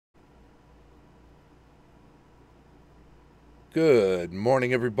Good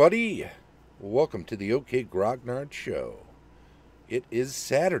morning, everybody. Welcome to the OK Grognard Show. It is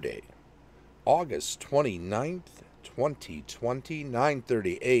Saturday, August 29th, 2020,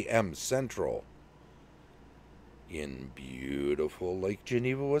 9:30 a.m. Central in beautiful Lake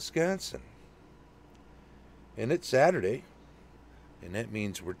Geneva, Wisconsin. And it's Saturday, and that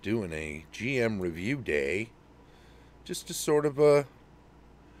means we're doing a GM review day, just a sort of a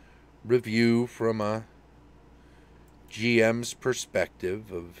review from a GM's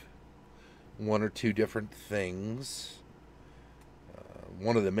perspective of one or two different things.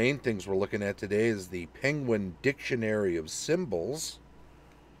 One of the main things we're looking at today is the Penguin Dictionary of Symbols,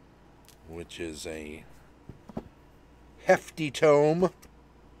 which is a hefty tome,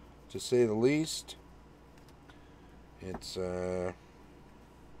 to say the least. It's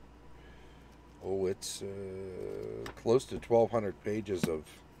close to 1,200 pages of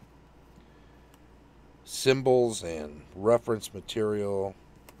symbols and reference material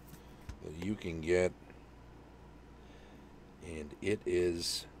that you can get, and it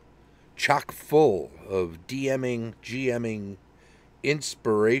is chock full of DMing, GMing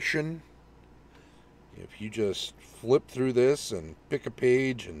inspiration. If you just flip through this and pick a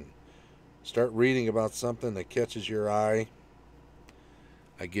page and start reading about something that catches your eye,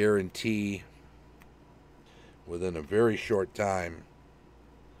 I guarantee within a very short time,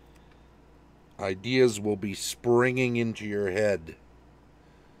 ideas will be springing into your head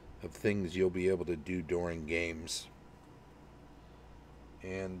of things you'll be able to do during games.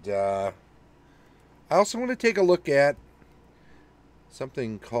 And I also want to take a look at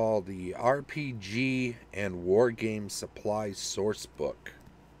something called the RPG and Wargame Supply Sourcebook.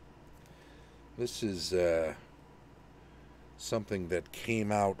 This is something that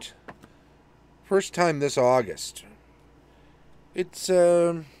came out first time this August. It's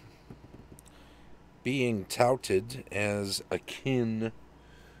being touted as akin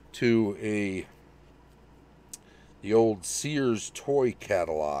to the old Sears toy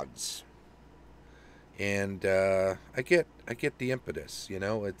catalogs, and I get the impetus. You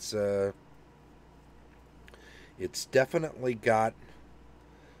know, it's definitely got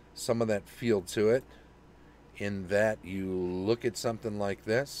some of that feel to it, in that you look at something like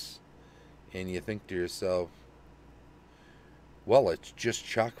this and you think to yourself, well, it's just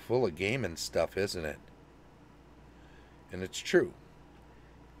chock full of gaming stuff, isn't it? And it's true.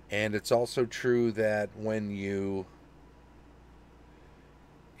 And it's also true that when you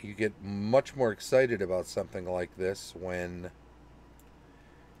get much more excited about something like this when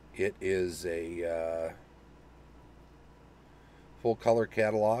it is a full color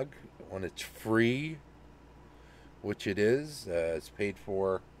catalog, when it's free, which it is. It's paid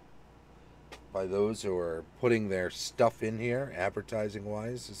for by those who are putting their stuff in here, advertising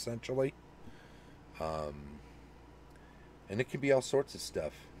wise, essentially. And it can be all sorts of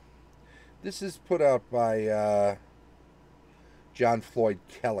stuff. This is put out by John Floyd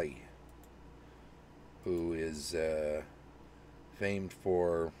Kelly, who is famed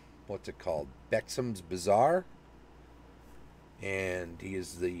for, what's it called, Bexham's Bazaar. And he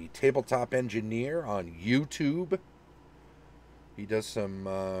is the tabletop engineer on YouTube. He does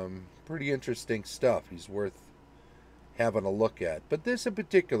some pretty interesting stuff. He's worth having a look at. But this in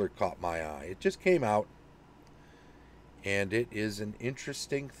particular caught my eye. It just came out, and it is an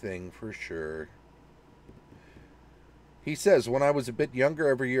interesting thing for sure. He says, when I was a bit younger,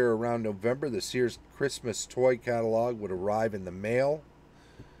 every year around November, the Sears Christmas toy catalog would arrive in the mail.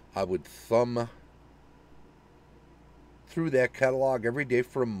 I would thumb through that catalog every day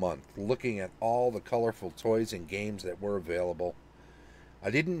for a month, looking at all the colorful toys and games that were available. I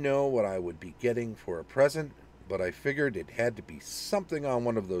didn't know what I would be getting for a present, but I figured it had to be something on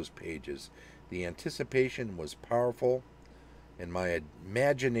one of those pages. The anticipation was powerful, and my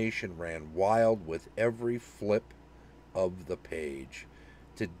imagination ran wild with every flip of the page.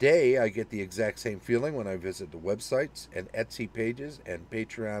 Today, I get the exact same feeling when I visit the websites and Etsy pages and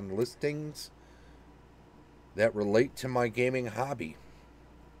Patreon listings that relate to my gaming hobby.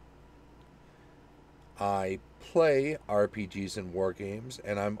 I play RPGs and war games,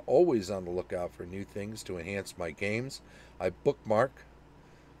 and I'm always on the lookout for new things to enhance my games. I bookmark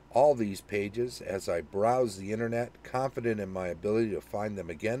all these pages as I browse the internet, confident in my ability to find them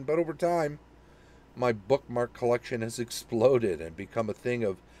again. But over time, my bookmark collection has exploded and become a thing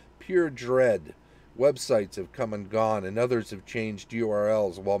of pure dread. Websites have come and gone, and others have changed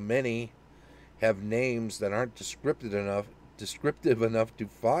URLs, while many have names that aren't descriptive enough to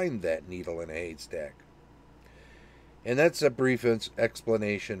find that needle in a haystack. And that's a brief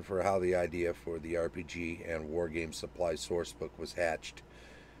explanation for how the idea for the RPG and Wargame Supply Sourcebook was hatched.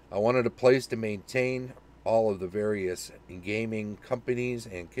 I wanted a place to maintain all of the various gaming companies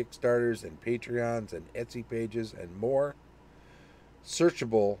and Kickstarters and Patreons and Etsy pages and more,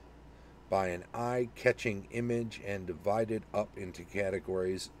 searchable by an eye-catching image and divided up into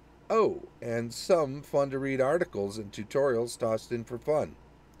categories. Oh, and some fun-to-read articles and tutorials tossed in for fun.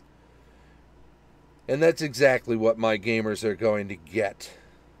 And that's exactly what my gamers are going to get.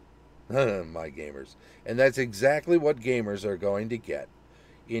 My gamers. And that's exactly what gamers are going to get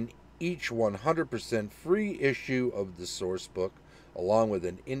in each 100% free issue of the source book, along with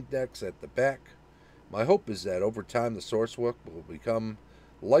an index at the back. My hope is that over time the source book will become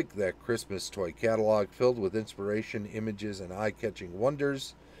like that Christmas toy catalog, filled with inspiration, images, and eye-catching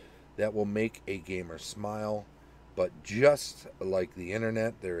wonders that will make a gamer smile. But just like the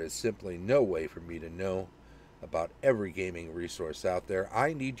internet, there is simply no way for me to know about every gaming resource out there.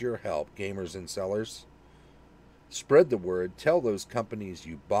 I need your help, gamers and sellers. Spread the word. Tell those companies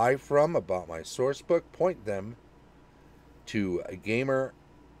you buy from about my source book. Point them to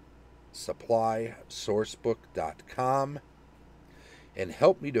gamersupplysourcebook.com and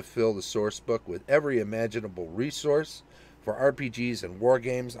help me to fill the source book with every imaginable resource for RPGs and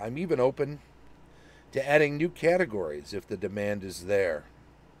wargames. I'm even open to adding new categories if the demand is there.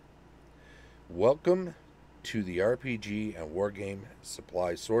 Welcome to the RPG and Wargame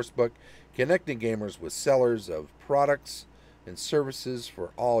Supply Sourcebook, connecting gamers with sellers of products and services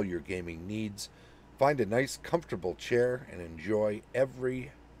for all your gaming needs. Find a nice, comfortable chair and enjoy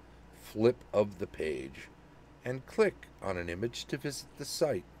every flip of the page. And click on an image to visit the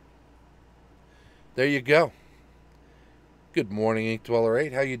site. There you go. Good morning, Ink Dweller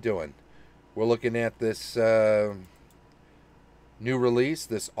 8. How you doing? We're looking at this new release,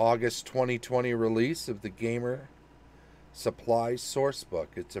 this August 2020 release of the Gamer Supply Sourcebook.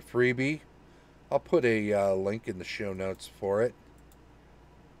 It's a freebie. I'll put a link in the show notes for it.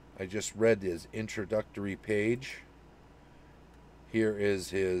 I just read his introductory page. Here is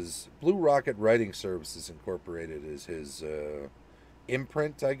his Blue Rocket Writing Services Incorporated, is his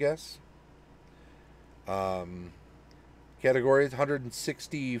imprint, I guess. Categories,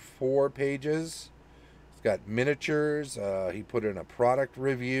 164 pages. It's got miniatures. He put in a product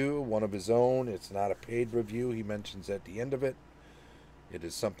review, one of his own. It's not a paid review. He mentions at the end of it. It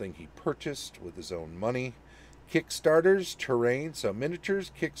is something he purchased with his own money. Kickstarters, terrain, so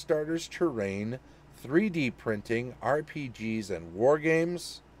miniatures, Kickstarters, terrain, 3D printing, RPGs and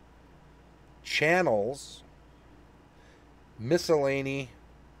wargames, channels, miscellany,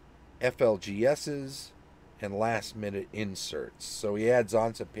 FLGSs, and last-minute inserts. So he adds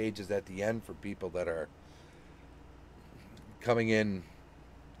on some pages at the end for people that are coming in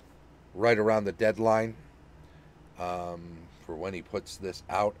right around the deadline for when he puts this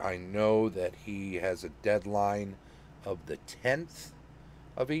out. I know that he has a deadline of the 10th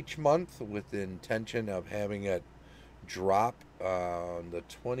of each month with the intention of having it drop on the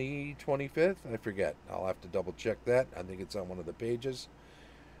 25th. I forget. I'll have to double check that. I think it's on one of the pages.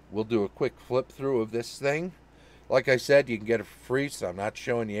 We'll do a quick flip through of this thing. Like I said, you can get it for free, so I'm not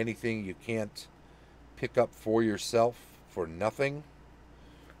showing you anything you can't pick up for yourself for nothing.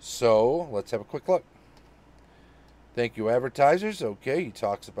 So let's have a quick look. Thank you, advertisers. Okay, he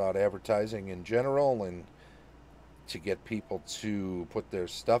talks about advertising in general and to get people to put their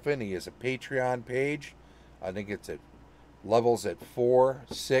stuff in. He has a Patreon page. I think it's at levels at $4,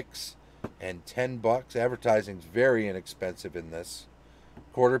 $6, and $10. Advertising's very inexpensive in this.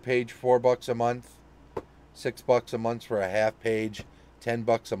 Quarter page, $4 a month, $6 a month for a half page,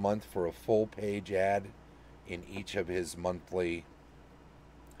 $10 a month for a full page ad in each of his monthly.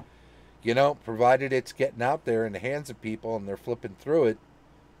 You know, provided it's getting out there in the hands of people and they're flipping through it,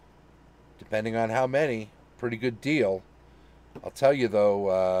 depending on how many, pretty good deal. I'll tell you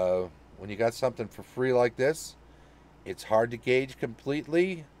though, when you got something for free like this, it's hard to gauge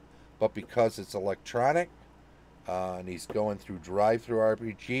completely, but because it's electronic, and he's going through Drive-Thru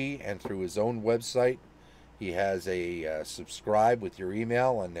RPG and through his own website, he has a subscribe with your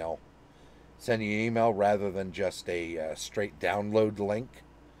email, and they'll send you an email rather than just a straight download link.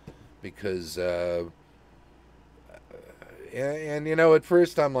 Because, and you know, at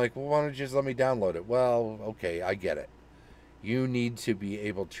first I'm like, well, why don't you just let me download it? Well, okay, I get it. You need to be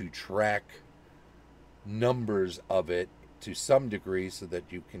able to track numbers of it to some degree so that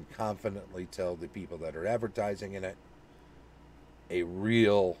you can confidently tell the people that are advertising in it a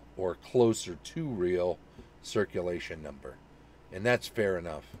real or closer to real circulation number. And that's fair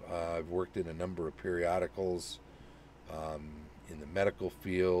enough. I've worked in a number of periodicals in the medical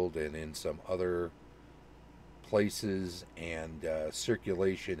field and in some other places, and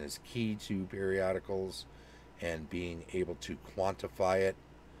circulation is key to periodicals, and being able to quantify it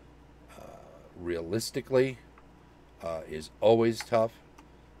realistically is always tough,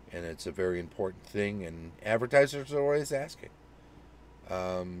 and it's a very important thing, and advertisers are always asking.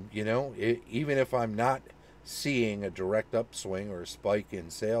 Even if I'm not seeing a direct upswing or a spike in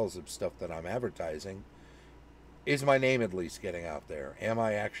sales of stuff that I'm advertising, is my name at least getting out there? Am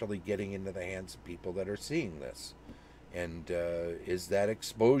I actually getting into the hands of people that are seeing this? And is that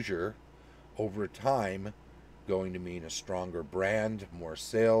exposure over time going to mean a stronger brand, more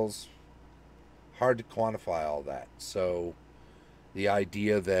sales? Hard to quantify all that. So the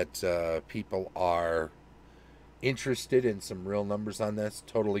idea that people are interested in some real numbers on this,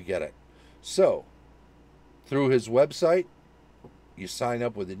 totally get it. So through his website, you sign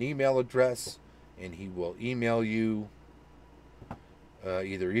up with an email address, and he will email you,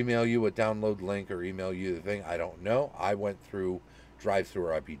 either email you a download link or email you the thing. I don't know. I went through Drive-Thru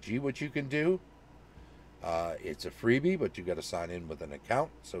RPG, which you can do. It's a freebie, but you got to sign in with an account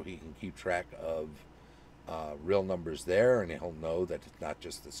so he can keep track of real numbers there, and he'll know that it's not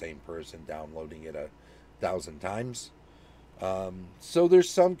just the same person downloading it 1,000 times. So there's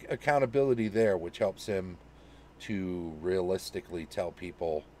some accountability there, which helps him to realistically tell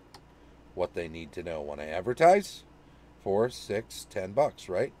people what they need to know when I advertise. $4, $6, $10,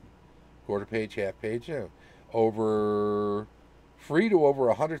 right? Quarter page, half page, over free to over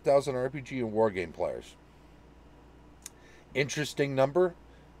 100,000 RPG and wargame players. Interesting number.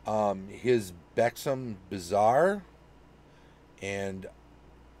 His Bexham Bazaar and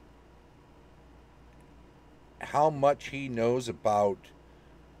how much he knows about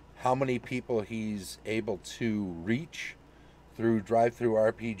how many people he's able to reach through Drive-Thru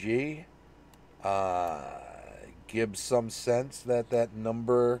RPG gives some sense that that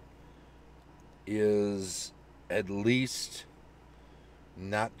number is at least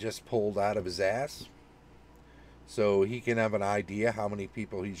not just pulled out of his ass. So he can have an idea how many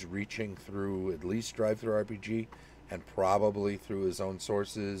people he's reaching through at least Drive-Thru RPG, and probably through his own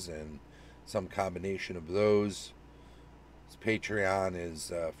sources and some combination of those. His Patreon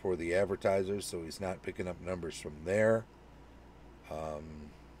is for the advertisers, so he's not picking up numbers from there.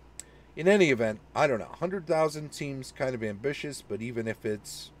 In any event, I don't know. 100,000 seems kind of ambitious, but even if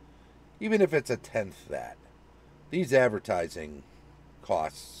it's a tenth that, these advertising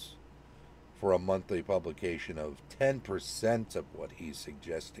costs for a monthly publication of 10% of what he's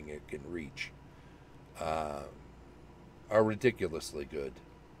suggesting it can reach are ridiculously good.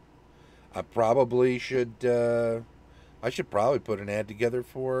 I should probably put an ad together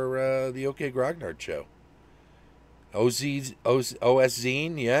for the OK Grognard show. OS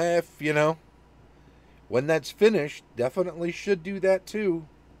Zine, yeah, if, when that's finished, definitely should do that too.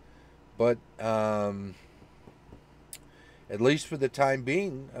 But at least for the time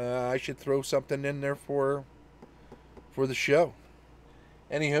being, I should throw something in there for the show.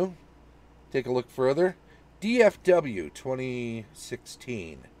 Anywho, take a look further. DFW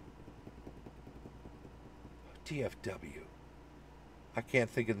 2016. DFW. I can't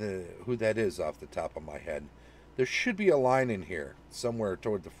think of who that is off the top of my head. There should be a line in here somewhere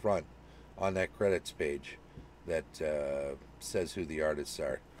toward the front on that credits page that says who the artists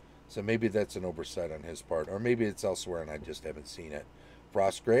are. So maybe that's an oversight on his part, or maybe it's elsewhere and I just haven't seen it.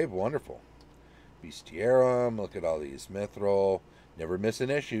 Frostgrave, wonderful. Bestiarum, look at all these. Mithril, never miss an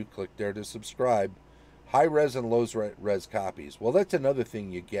issue. Click there to subscribe. High res and low res copies. Well, that's another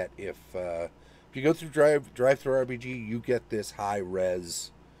thing you get if you go through Drive-Thru RPG. You get this high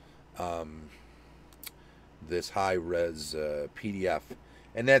res, PDF,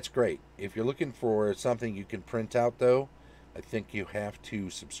 and that's great. If you're looking for something you can print out, though, I think you have to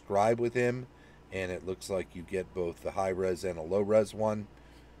subscribe with him, and it looks like you get both the high res and a low res one.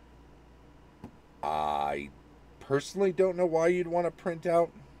 I personally don't know why you'd want to print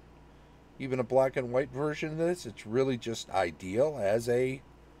out even a black and white version of this. It's really just ideal as a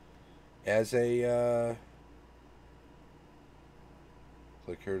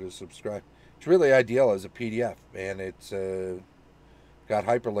click here to subscribe. It's really ideal as a PDF, and it's got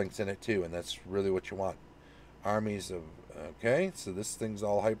hyperlinks in it too, and that's really what you want. Armies of, okay, so this thing's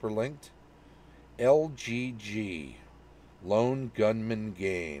all hyperlinked. LGG, Lone Gunman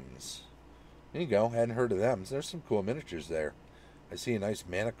Games. There you go, hadn't heard of them. There's some cool miniatures there. I see a nice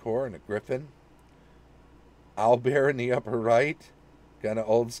Manicore and a Griffin. Owlbear in the upper right. Kind of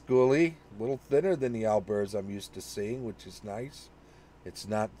old schooly. A little thinner than the owlbears I'm used to seeing, which is nice. It's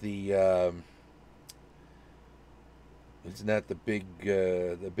not the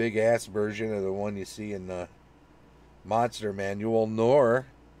big ass version of the one you see in the Monster Manual, nor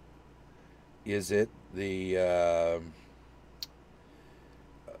is it the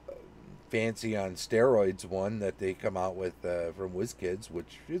fancy on steroids one that they come out with from WizKids,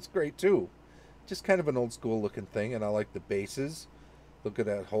 which is great too. Just kind of an old school looking thing, and I like the bases. Look at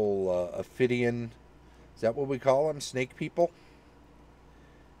that whole Ophidian. Is that what we call them? Snake people?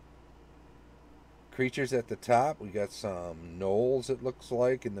 Creatures at the top. We got some gnolls, it looks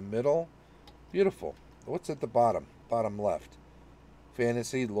like, in the middle. Beautiful. What's at the bottom? Bottom left.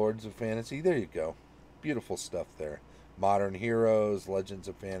 Fantasy, Lords of Fantasy. There you go. Beautiful stuff there. Modern Heroes, Legends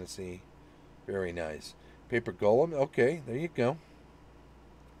of Fantasy. Very nice. Paper Golem. Okay, there you go.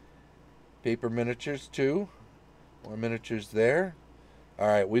 Paper miniatures, too. More miniatures there. All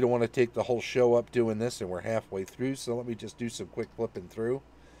right, we don't want to take the whole show up doing this, and we're halfway through, so let me just do some quick flipping through.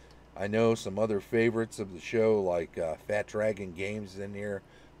 I know some other favorites of the show, like Fat Dragon Games, in here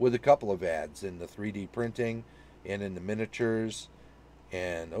with a couple of ads in the 3D printing and in the miniatures.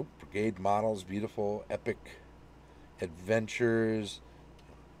 And, oh, Brigade Models, beautiful, epic adventures.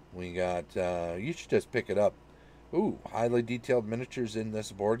 We got, you should just pick it up. Ooh, highly detailed miniatures in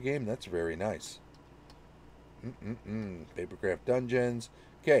this board game. That's very nice. Papercraft Dungeons.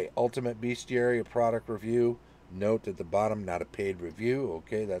 Okay, Ultimate Bestiary, a product review. Note at the bottom, not a paid review.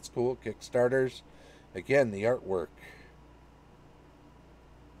 Okay, that's cool. Kickstarters. Again, the artwork.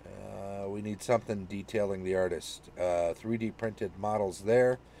 We need something detailing the artist. 3D printed models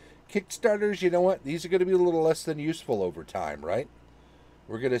there. Kickstarters, you know what? These are going to be a little less than useful over time, right?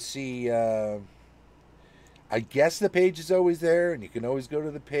 We're going to see... I guess the page is always there, and you can always go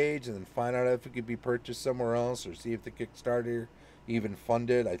to the page and then find out if it could be purchased somewhere else, or see if the Kickstarter even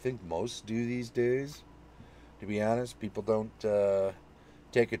funded. I think most do these days. To be honest, people don't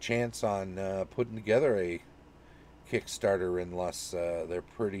take a chance on putting together a Kickstarter unless they're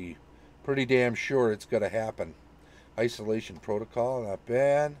pretty damn sure it's going to happen. Isolation Protocol, not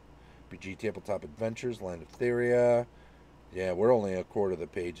bad. RPG Tabletop Adventures, Land of Theria. Yeah, we're only a quarter of the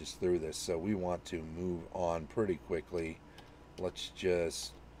pages through this, so we want to move on pretty quickly. Let's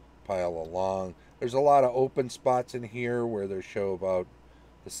just pile along. There's a lot of open spots in here where they show about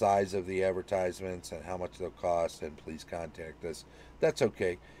the size of the advertisements and how much they'll cost, and please contact us. That's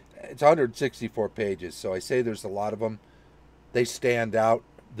okay. It's 164 pages, so I say there's a lot of them. They stand out.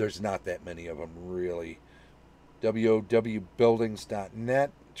 There's not that many of them, really.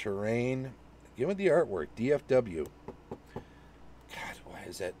 wowbuildings.net, terrain. Give me the artwork, DFW. God, why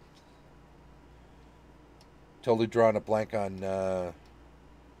is that? Totally drawing a blank on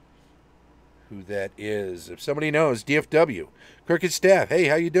who that is. If somebody knows, DFW. Crooked Staff, hey,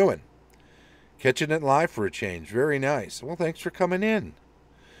 how you doing? Catching it live for a change. Very nice. Well, thanks for coming in.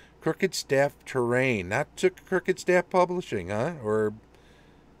 Crooked Staff Terrain. Not Crooked Staff Publishing, huh? Or,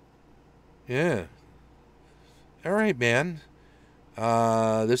 yeah. All right, man.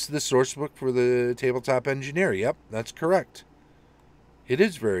 This is the source book for the Tabletop Engineer. Yep, that's correct. It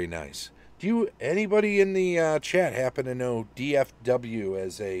is very nice. Do you, anybody in the chat happen to know DFW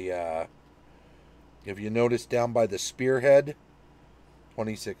as a, have you noticed down by the spearhead,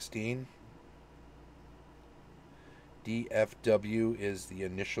 2016? DFW is the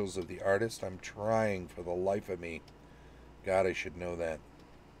initials of the artist. I'm trying for the life of me. God, I should know that.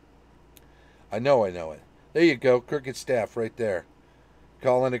 I know it. There you go, Crooked Staff right there.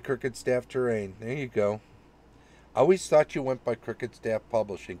 Calling it Crooked Staff Terrain. There you go. I always thought you went by Crooked Staff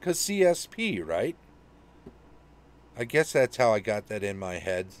Publishing, because CSP, right? I guess that's how I got that in my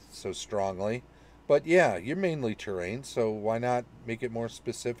head so strongly. But yeah, you're mainly terrain, so why not make it more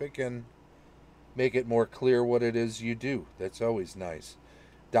specific and make it more clear what it is you do? That's always nice.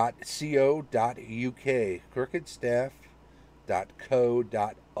 .co.uk,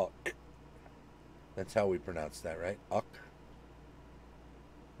 crookedstaff.co.uk. That's how we pronounce that, right? Uk.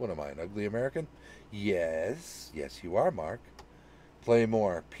 What am I, an ugly American? Yes, you are, Mark. Play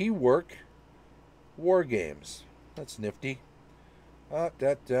more. P-Work Wargames. That's nifty. I want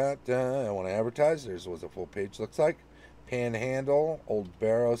to advertise. There's what the full page looks like. Panhandle, Old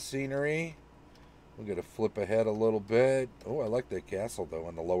Barrow scenery. We're going to flip ahead a little bit. Oh, I like that castle, though,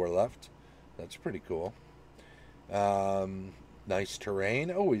 on the lower left. That's pretty cool. Nice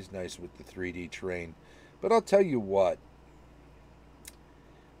terrain. Always nice with the 3D terrain. But I'll tell you what.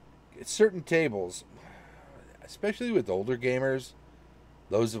 At certain tables, especially with older gamers,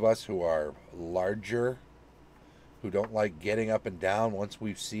 those of us who are larger, who don't like getting up and down once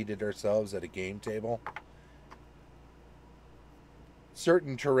we've seated ourselves at a game table,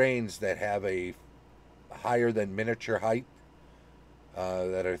 certain terrains that have a higher than miniature height,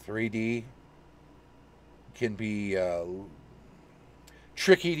 that are 3D, can be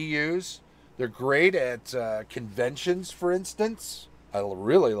tricky to use. They're great at conventions, for instance. I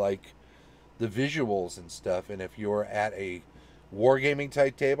really like the visuals and stuff, and if you're at a wargaming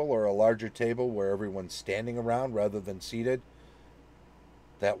type table or a larger table where everyone's standing around rather than seated,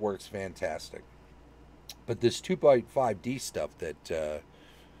 That works fantastic. But this 2x5D stuff that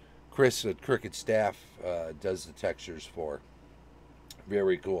Chris at Crooked Staff does the textures for,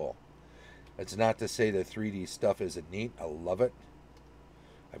 very cool. It's not to say that 3D stuff isn't neat. I love it.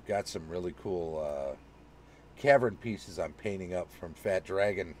 I've got some really cool cavern pieces I'm painting up from Fat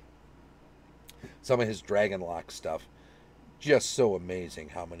Dragon. Some of his Dragon Lock stuff. Just so amazing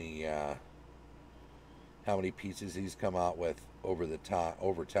how many pieces he's come out with over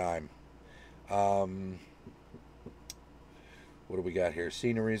time. What do we got here?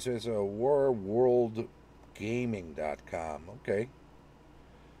 Sceneries. There's a warworldgaming.com. Okay.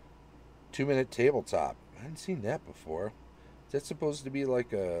 2-minute tabletop. I hadn't seen that before. Is that supposed to be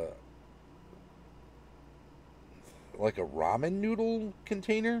like a ramen noodle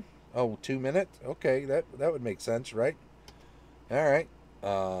container? Oh, 2 minute? Okay, that would make sense, right? All right.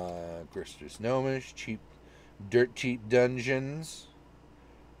 Grister's Gnomish, Dirt Cheap Dungeons.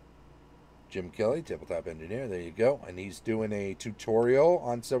 Jim Kelly, tabletop engineer. There you go. And he's doing a tutorial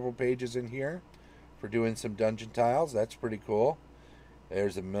on several pages in here for doing some dungeon tiles. That's pretty cool.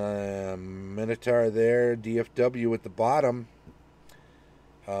 There's a Minotaur there, DFW at the bottom,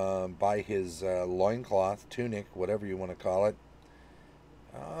 by his loincloth, tunic, whatever you want to call it.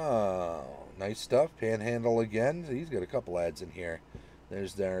 Oh, nice stuff. Panhandle again. He's got a couple ads in here.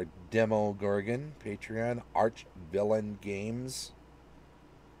 There's their Demo Gorgon, Patreon, Arch Villain Games.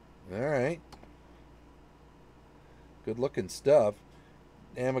 Alright. Good looking stuff.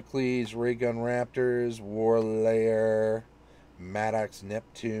 Damocles, Raygun Raptors, Warlayer, Maddox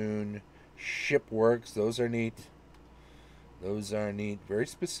Neptune, Shipworks. Those are neat. Those are neat. Very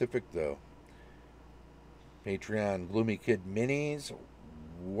specific though. Patreon, Gloomy Kid Minis,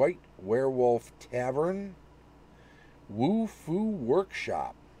 White Werewolf Tavern, Woo Foo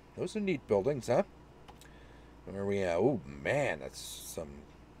Workshop. Those are neat buildings, huh? Where are we at? Oh man, that's some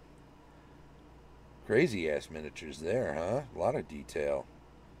crazy ass miniatures there, huh? A lot of detail.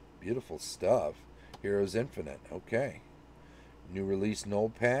 Beautiful stuff. Heroes Infinite. Okay. New release Null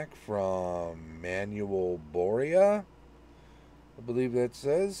Pack from Manuel Boria. I believe that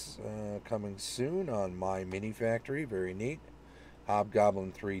says. Coming soon on My Mini Factory. Very neat.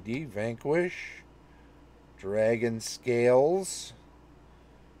 Hobgoblin 3D. Vanquish. Dragon Scales.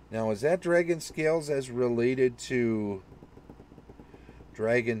 Now, is that Dragon Scales as related to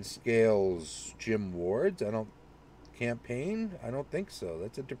Dragon Scales Jim Ward's campaign? I don't think so.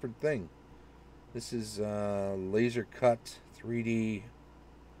 That's a different thing. This is laser cut 3D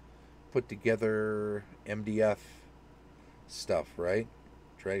put together MDF stuff, right?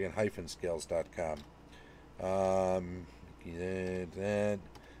 Dragon-scales.com.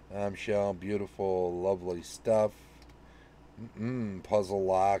 Shell, beautiful, lovely stuff. Puzzle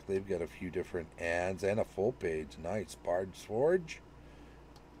Lock. They've got a few different ads and a full page. Nice. Bard's Forge.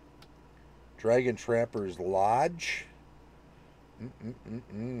 Dragon Trapper's Lodge.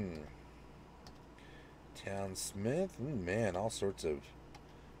 Town Smith. Man, all sorts of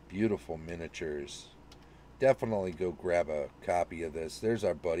beautiful miniatures. Definitely go grab a copy of this. There's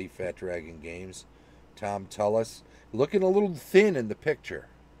our buddy, Fat Dragon Games. Tom Tullis. Looking a little thin in the picture.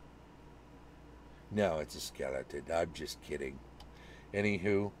 No, it's a skeleton. I'm just kidding.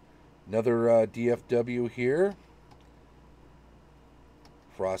 Anywho, another DFW here.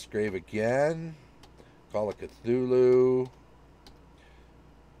 Frostgrave again. Call of Cthulhu.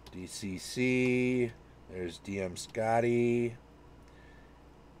 DCC. There's DM Scotty.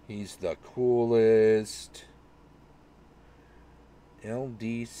 He's the coolest.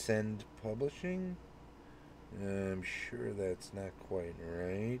 LD Send Publishing. I'm sure that's not quite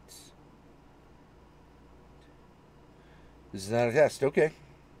right. This is not a test. Okay.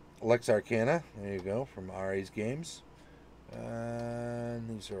 Lex Arcana. There you go. From RA's Games.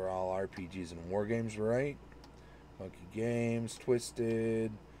 These are all RPGs and Wargames, right? Monkey Games.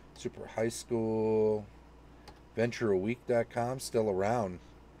 Twisted. Super High School. VentureAweek.com. Still around.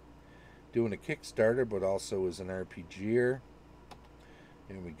 Doing a Kickstarter, but also is an RPGer.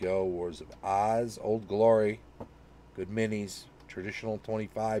 Here we go. Wars of Oz. Old Glory. Good minis. Traditional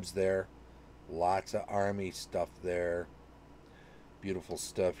 25s there. Lots of army stuff there. Beautiful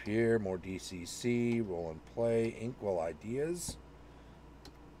stuff here. More DCC. Roll and Play. Inkwell Ideas.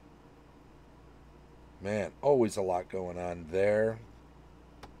 Man, always a lot going on there.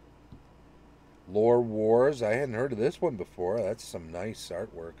 Lore Wars. I hadn't heard of this one before. That's some nice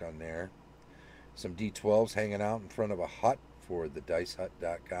artwork on there. Some D12s hanging out in front of a hut for the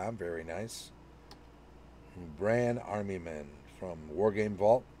dicehut.com. Very nice. Bran Armyman from Wargame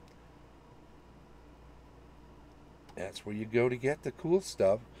Vault. That's where you go to get the cool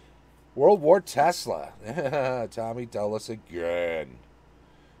stuff. World War Tesla. Tommy, tell us again.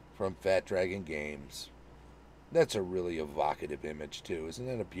 from Fat Dragon Games. That's a really evocative image too, isn't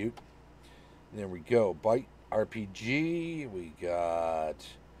that a beaut? And there we go. Byte RPG. We got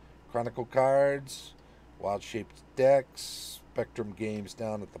Chronicle cards, Wild Shaped decks, Spectrum Games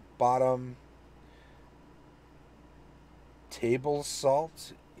down at the bottom. Table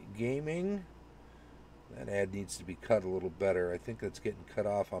Salt Gaming. That ad needs to be cut a little better. I think that's getting cut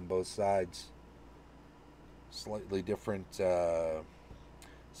off on both sides. Slightly different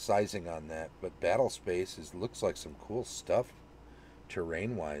sizing on that, but Battle Space looks like some cool stuff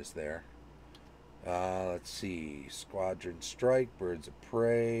terrain-wise there. Let's see. Squadron Strike, Birds of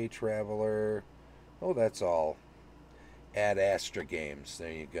Prey, Traveler. Oh, that's all. Ad Astra games.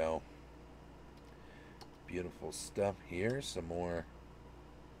 There you go. Beautiful stuff here. Some more.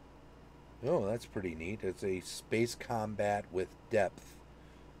 Oh, that's pretty neat. It's a space combat with depth.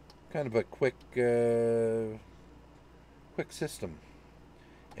 Kind of a quick system.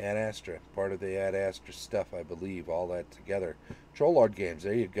 Ad Astra. Part of the Ad Astra stuff, I believe. All that together. Troll Lord games.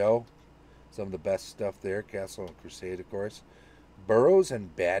 There you go. Some of the best stuff there. Castle and Crusade, of course. Burrows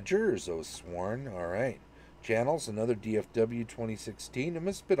and Badgers, those sworn. All right. Channels, another DFW 2016. It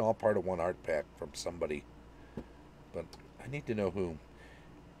must have been all part of one art pack from somebody. But I need to know who.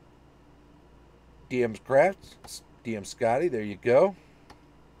 DM's Craft, DM Scotty, there you go.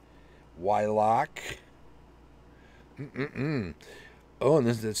 Wylock. Oh, and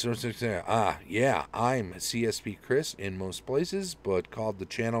this is yeah, I'm CSP Chris in most places, but called the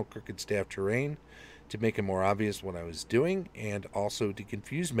channel Crooked Staff Terrain to make it more obvious what I was doing and also to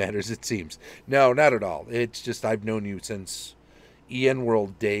confuse matters, it seems. No, not at all. It's just I've known you since EN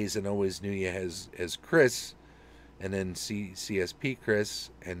World days and always knew you as Chris, and then CSP Chris,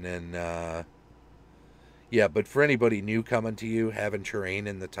 and then yeah, but for anybody new coming to you, having terrain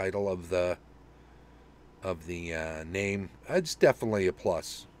in the title of the name, it's definitely a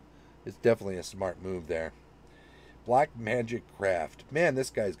plus. It's definitely a smart move there. Black Magic Craft. Man, this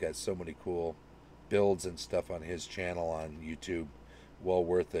guy's got so many cool builds and stuff on his channel on YouTube. Well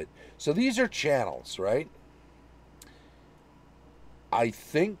worth it. So these are channels, right? I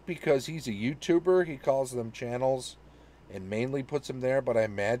think because he's a YouTuber, he calls them channels and mainly puts them there, but I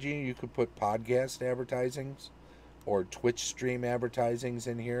imagine you could put podcast advertisings or Twitch stream advertisings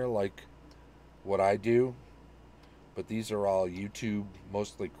in here like what I do. But these are all YouTube,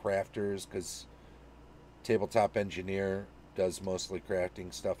 mostly crafters, because Tabletop Engineer does mostly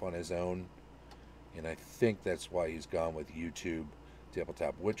crafting stuff on his own. And I think that's why he's gone with YouTube.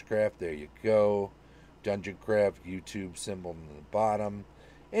 Tabletop Witchcraft, there you go. Dungeon Craft, YouTube symbol in the bottom.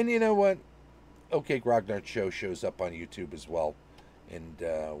 And you know what? OK Grognard Show shows up on YouTube as well, and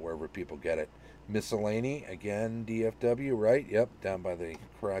wherever people get it. Miscellany, again, DFW, right? Yep, down by the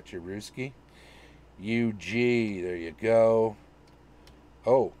Karachi-Ruski. UG, there you go.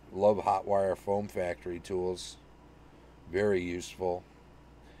 Oh, love Hotwire Foam Factory tools. Very useful.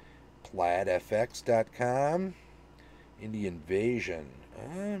 PlaidFX.com. Indian Invasion.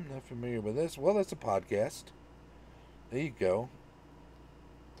 I'm not familiar with this. Well, that's a podcast. There you go.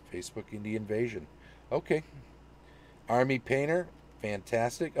 Facebook Indie Invasion. Okay. Army Painter.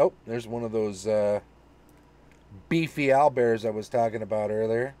 Fantastic. Oh, there's one of those beefy owlbears I was talking about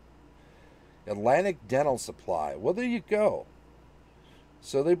earlier. Atlantic Dental Supply. Well, there you go.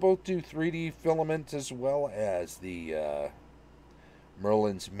 So they both do 3D filament as well as the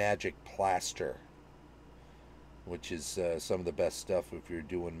Merlin's Magic Plaster, which is some of the best stuff if you're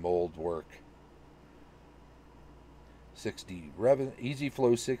doing mold work. 60 Easy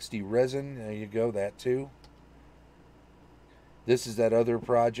Flow 60 resin. There you go, that too. This is that other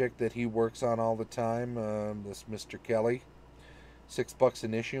project that he works on all the time, this Mr. Kelly. $6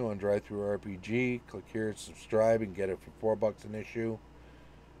 an issue on DriveThruRPG. Click here to subscribe and get it for $4 an issue.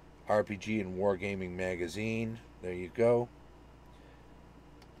 RPG and Wargaming Magazine. There you go.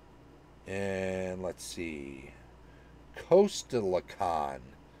 And let's see. Coastalacon.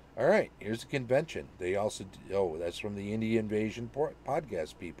 All right, here's a convention. They also that's from the Indie Invasion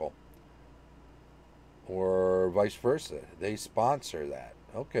podcast people, or vice versa. They sponsor that.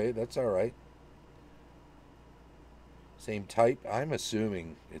 Okay, that's all right. Same type. I'm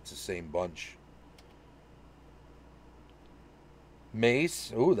assuming it's the same bunch.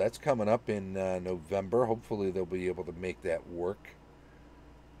 Mace. Oh, that's coming up in November. Hopefully they'll be able to make that work.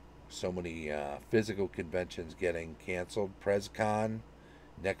 So many physical conventions getting canceled. PresCon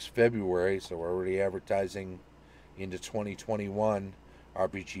next February, so we're already advertising into 2021.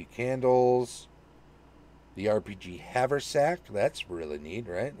 RPG candles. The RPG haversack. That's really neat,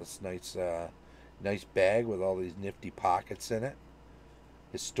 right? That's nice. Nice bag with all these nifty pockets in it.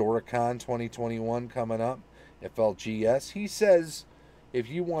 Historicon 2021 coming up. FLGS. He says If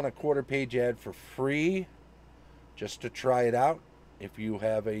you want a quarter page ad for free, just to try it out, if you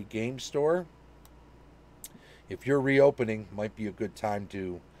have a game store, if you're reopening, might be a good time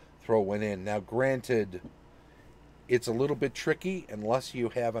to throw one in. Now, granted, it's a little bit tricky unless you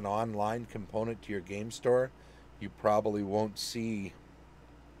have an online component to your game store. You probably won't see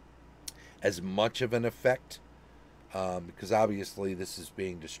as much of an effect because obviously this is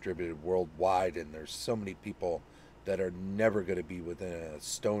being distributed worldwide, and there's so many people that are never going to be within a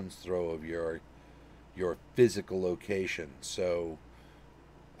stone's throw of your physical location. So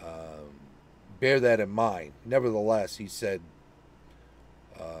bear that in mind. Nevertheless, he said,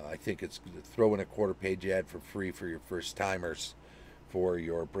 I think it's throw in a quarter page ad for free for your first timers for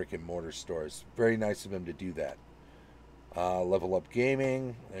your brick and mortar stores. Very nice of him to do that. Level Up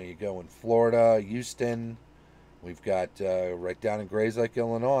Gaming, there you go, in Florida, Houston. We've got right down in Grays Lake,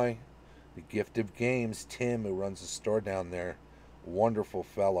 Illinois, the Gift of Games, Tim, who runs a store down there. Wonderful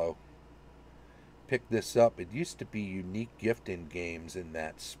fellow. Picked this up. It used to be Unique Gifting Games in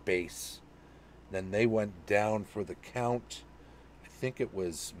that space. Then they went down for the count. I think it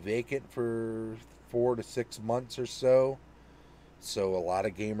was vacant for 4 to 6 months or so. So a lot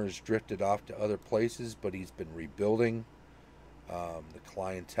of gamers drifted off to other places, but he's been rebuilding the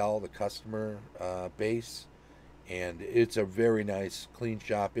clientele, the customer base. And it's a very nice, clean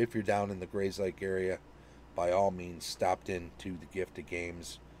shop. If you're down in the Grays Lake area, by all means, stopped in to the Gift of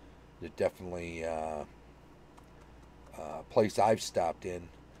Games. They're definitely a place I've stopped in.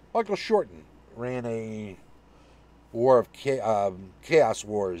 Michael Shorten ran a Chaos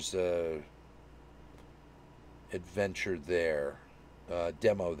Wars adventure there,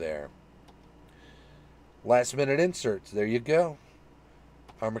 demo there. Last minute inserts, there you go.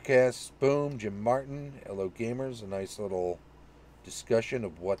 Armorcast, boom, Jim Martin, Hello Gamers, a nice little discussion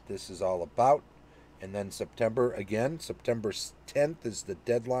of what this is all about. And then September 10th is the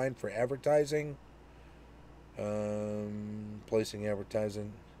deadline for advertising. Placing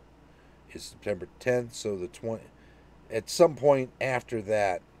advertising is September 10th, so the 20. At some point after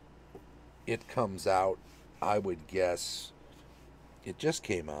that, it comes out. I would guess it just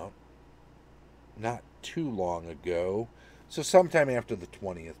came out not too long ago. So sometime after the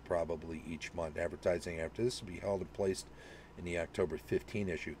 20th, probably each month, advertising after this will be held and placed in the October 15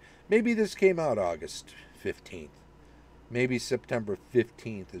 issue. Maybe this came out August 15th. Maybe September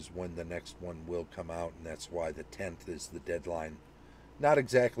 15th is when the next one will come out, and that's why the 10th is the deadline. Not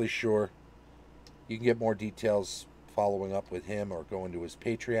exactly sure. You can get more details following up with him or going to his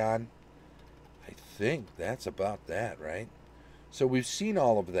Patreon. I think that's about that, right? So we've seen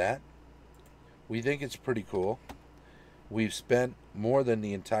all of that. We think it's pretty cool. We've spent more than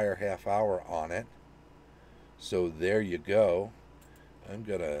the entire half hour on it. So there you go. I'm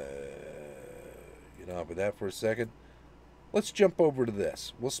going to get off of that for a second. Let's jump over to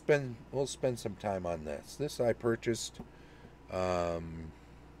this. We'll spend some time on this. This I purchased not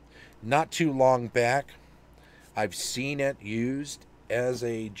too long back. I've seen it used as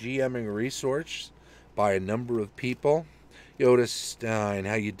a GMing resource by a number of people. Yoda Stein,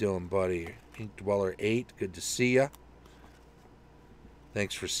 how you doing, buddy? Ink Dweller 8, good to see ya.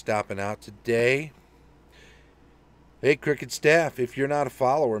 Thanks for stopping out today. Hey, Cricket Staff, if you're not a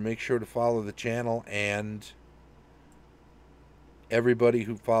follower, make sure to follow the channel. And everybody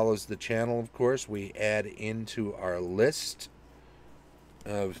who follows the channel, of course, we add into our list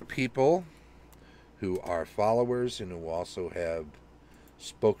of people who are followers and who also have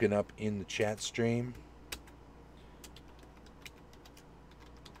spoken up in the chat stream.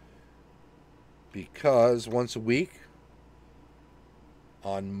 Because once a week,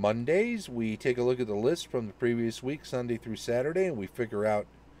 on Mondays, we take a look at the list from the previous week, Sunday through Saturday, and we figure out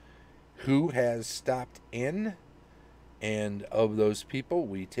who has stopped in. And of those people,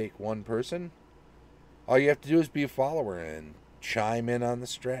 we take one person. All you have to do is be a follower and chime in on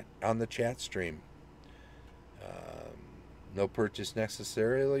the chat stream. No purchase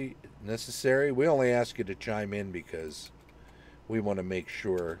necessary. We only ask you to chime in because we want to make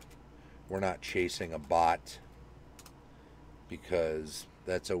sure we're not chasing a bot, because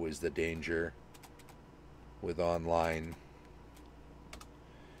that's always the danger with online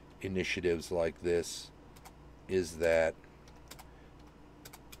initiatives like this, is that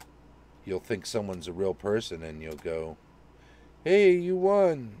you'll think someone's a real person and you'll go, hey, you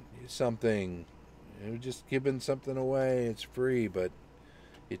won something. You're just giving something away. It's free, but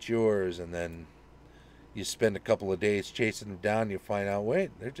it's yours. And then you spend a couple of days chasing them down. You find out, wait,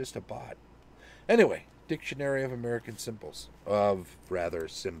 they're just a bot. Anyway, Dictionary of American Symbols.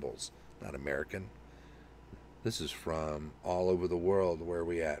 Symbols, not American. This is from all over the world. Where are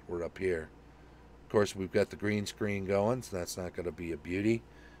we at? We're up here. course, we've got the green screen going, so that's not going to be a beauty.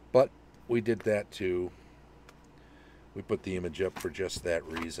 But we did that too. We put the image up for just that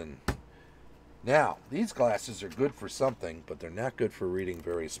reason. Now, these glasses are good for something, but they're not good for reading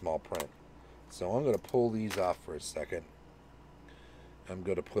very small print. So I'm going to pull these off for a second. I'm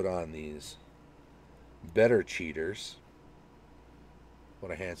going to put on these better cheaters.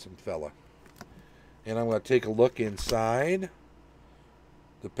 What a handsome fella. And I'm going to take a look inside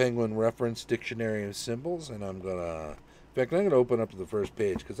the Penguin Reference Dictionary of Symbols, and I'm going to, in fact, I'm going to open up to the first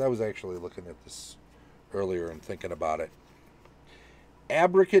page because I was actually looking at this earlier and thinking about it.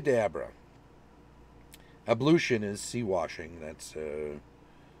 Abracadabra. Ablution is sea washing. That's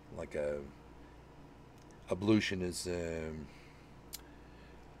like a ablution is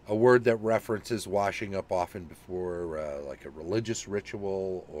a word that references washing up often before like a religious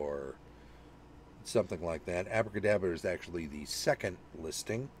ritual or something like that. Abracadabra is actually the second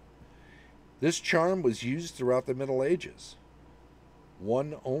listing. This charm was used throughout the Middle Ages.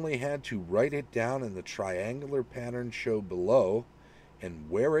 One only had to write it down in the triangular pattern shown below and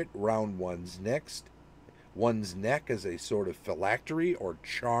wear it round one's neck as a sort of phylactery or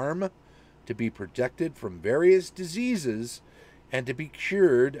charm to be protected from various diseases and to be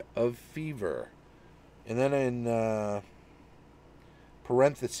cured of fever. And then in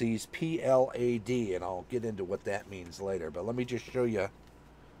parentheses, PLAD, and I'll get into what that means later. But let me just show you.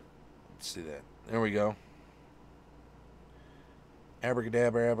 Let's see that. There we go.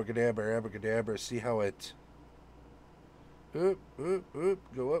 Abracadabra, abracadabra, abracadabra. See how it... Oop, oop, oop.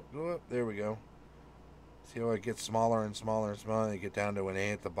 Go up, go up. There we go. See how it gets smaller and smaller and smaller, and you get down to an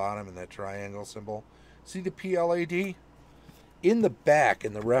A at the bottom and that triangle symbol. See the PLAD? In the back,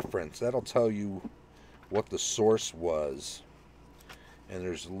 in the reference, that'll tell you what the source was. And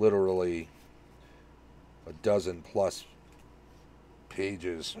there's literally a dozen plus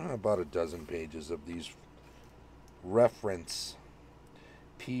pages, about a dozen pages of these reference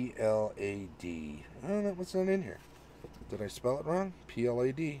PLAD. I don't know what's not in here. Did I spell it wrong?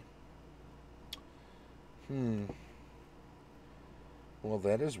 PLAD. Well,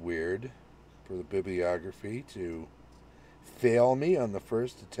 that is weird for the bibliography to fail me on the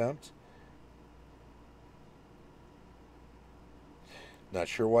first attempt. Not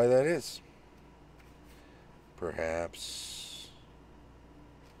sure why that is. Perhaps...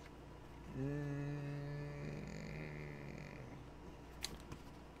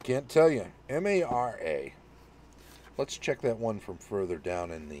 Can't tell you. M-A-R-A. Let's check that one from further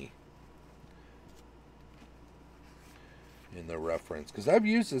down in the reference, because I've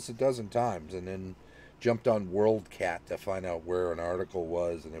used this a dozen times and then jumped on WorldCat to find out where an article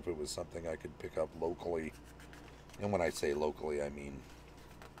was and if it was something I could pick up locally. And when I say locally, I mean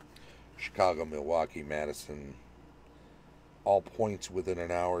Chicago, Milwaukee, Madison, all points within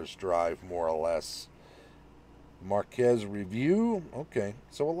an hour's drive, more or less. Marquez Review. Okay,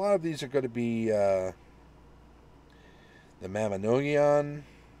 so a lot of these are going to be the Maminogion.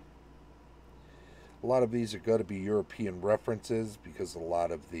 A lot of these are going to be European references because a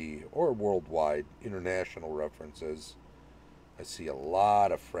lot of the, or worldwide, international references. I see a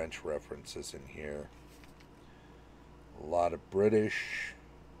lot of French references in here. A lot of British.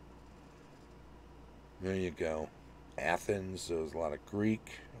 There you go. Athens, there's a lot of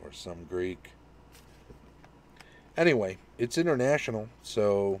Greek, or some Greek. Anyway, it's international,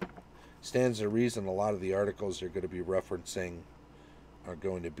 so stands to reason a lot of the articles they're going to be referencing are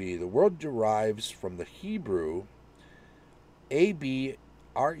going to be. The word derives from the Hebrew A-B-R-E-G-A-D,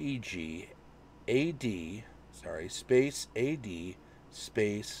 space A-D,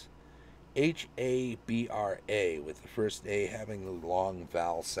 space H-A-B-R-A, with the first A having the long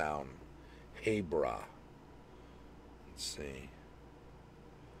vowel sound. Hebra. Let's see.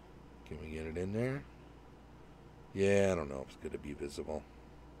 Can we get it in there? Yeah, I don't know if it's going to be visible.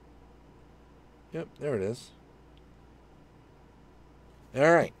 Yep, there it is.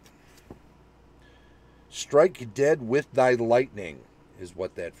 All right. Strike dead with thy lightning is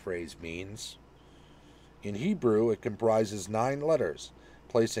what that phrase means. In Hebrew, it comprises 9 letters,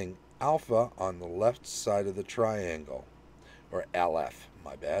 placing alpha on the left side of the triangle, or aleph,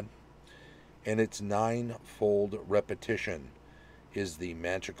 my bad. And its 9-fold repetition is the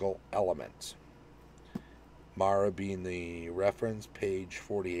magical element. Mara being the reference, page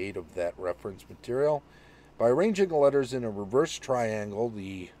 48 of that reference material. By arranging the letters in a reverse triangle,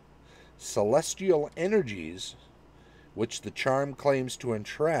 the celestial energies which the charm claims to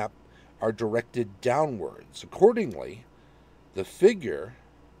entrap are directed downwards. Accordingly, the figure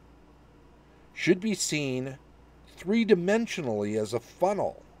should be seen 3-dimensionally as a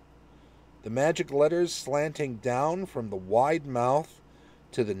funnel. The magic letters slanting down from the wide mouth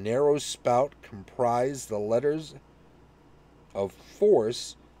to the narrow spout comprise the letters of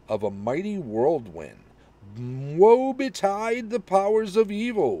force of a mighty whirlwind. Woe betide the powers of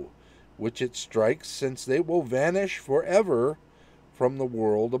evil, which it strikes, since they will vanish forever from the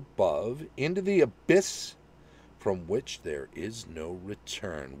world above into the abyss from which there is no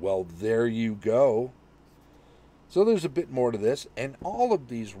return. Well, there you go. So there's a bit more to this, and all of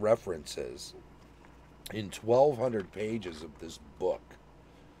these references in 1,200 pages of this book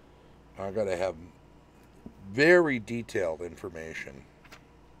are going to have very detailed information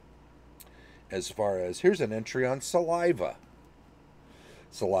as far as, here's an entry on saliva.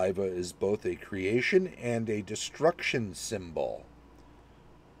 Saliva is both a creation and a destruction symbol.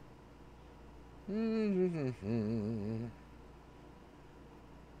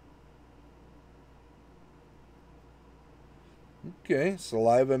 Okay,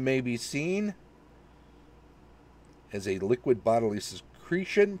 saliva may be seen as a liquid bodily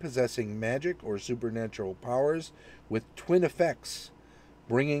secretion possessing magic or supernatural powers with twin effects,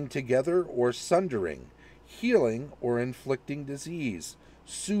 bringing together or sundering, healing or inflicting disease,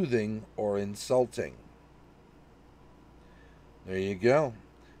 soothing or insulting. There you go.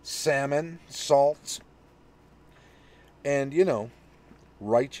 Salmon, salt, and, you know,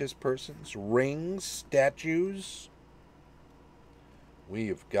 righteous persons, rings, statues. We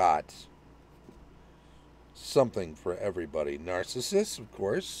have got something for everybody. Narcissus, of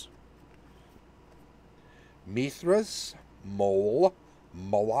course. Mithras, mole,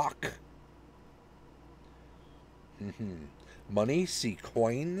 Moloch. Money, see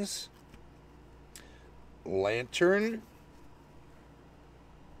coins. Lantern.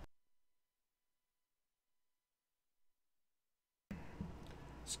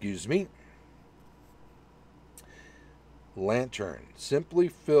 Excuse me. Lantern, simply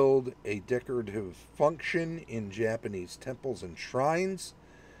filled a decorative function in Japanese temples and shrines.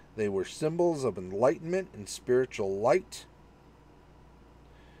 They were symbols of enlightenment and spiritual light.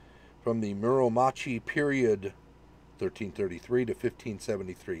 From the Muromachi period, 1333 to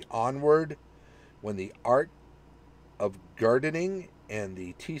 1573 onward, when the art of gardening and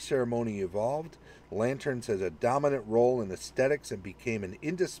the tea ceremony evolved, lanterns had a dominant role in aesthetics and became an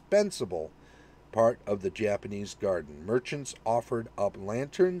indispensable part of the Japanese garden. Merchants offered up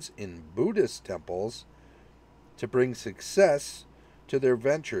lanterns in Buddhist temples to bring success to their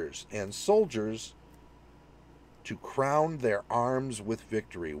ventures, and soldiers to crown their arms with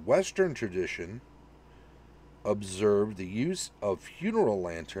victory. Western tradition observed the use of funeral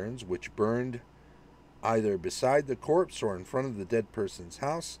lanterns, which burned either beside the corpse or in front of the dead person's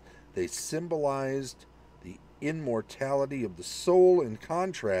house. They symbolized the immortality of the soul in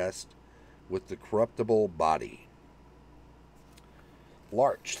contrast with the corruptible body.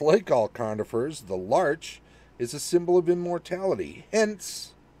 Larch. Like all conifers, the larch is a symbol of immortality.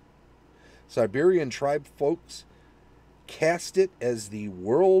 Hence, Siberian tribe folks cast it as the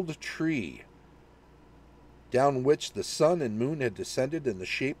world tree, down which the sun and moon had descended in the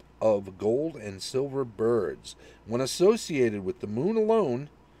shape of gold and silver birds. When associated with the moon alone,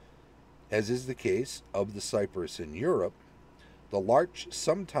 as is the case of the cypress in Europe, the larch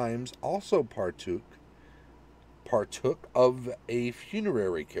sometimes also partook of a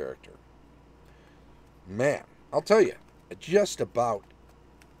funerary character. Man, I'll tell you, just about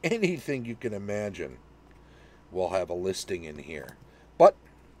anything you can imagine will have a listing in here. But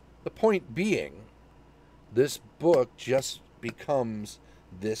the point being, this book just becomes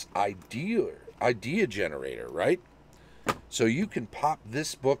this idea generator, right? So you can pop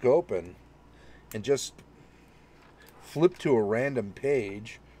this book open and just flip to a random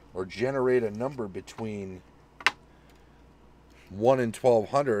page or generate a number between 1 and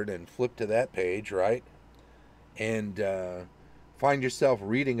 1200 and flip to that page, right? And find yourself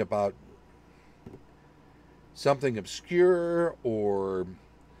reading about something obscure or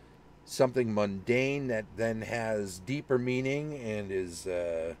something mundane that then has deeper meaning and is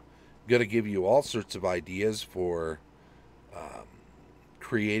going to give you all sorts of ideas for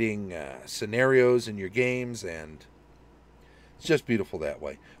creating scenarios in your games, and it's just beautiful that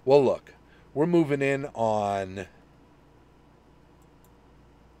way. Well, look, we're moving in on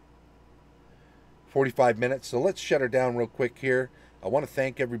 45 minutes, so let's shut her down real quick here. I want to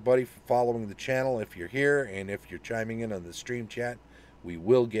thank everybody for following the channel. If you're here and if you're chiming in on the stream chat, we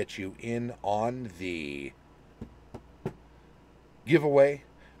will get you in on the giveaway.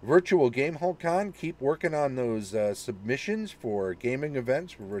 Virtual Game Hall Con, keep working on those submissions for gaming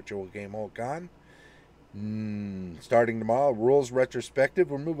events for Virtual Game Hall Con. Starting tomorrow, rules retrospective.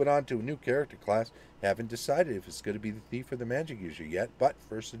 We're moving on to a new character class. Haven't decided if it's going to be the thief or the magic user yet, but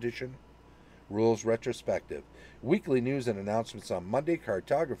first edition rules retrospective. Weekly news and announcements on Monday,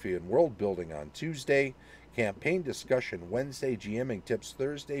 cartography and world building on Tuesday, campaign discussion Wednesday, GMing tips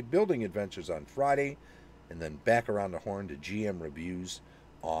Thursday, building adventures on Friday, and then back around the horn to GM reviews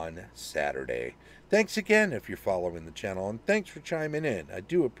on Saturday. Thanks again if you're following the channel, and thanks for chiming in. I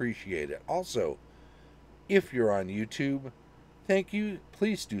do appreciate it. Also, if you're on YouTube, thank you.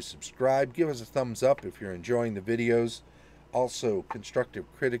 Please do subscribe. Give us a thumbs up if you're enjoying the videos. Also, constructive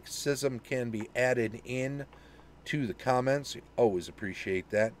criticism can be added in to the comments. Always appreciate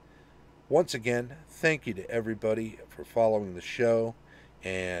that. Once again, thank you to everybody for following the show,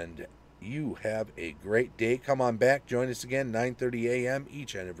 and you have a great day. Come on back. Join us again, 9:30 a.m.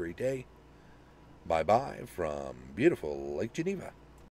 each and every day. Bye-bye from beautiful Lake Geneva.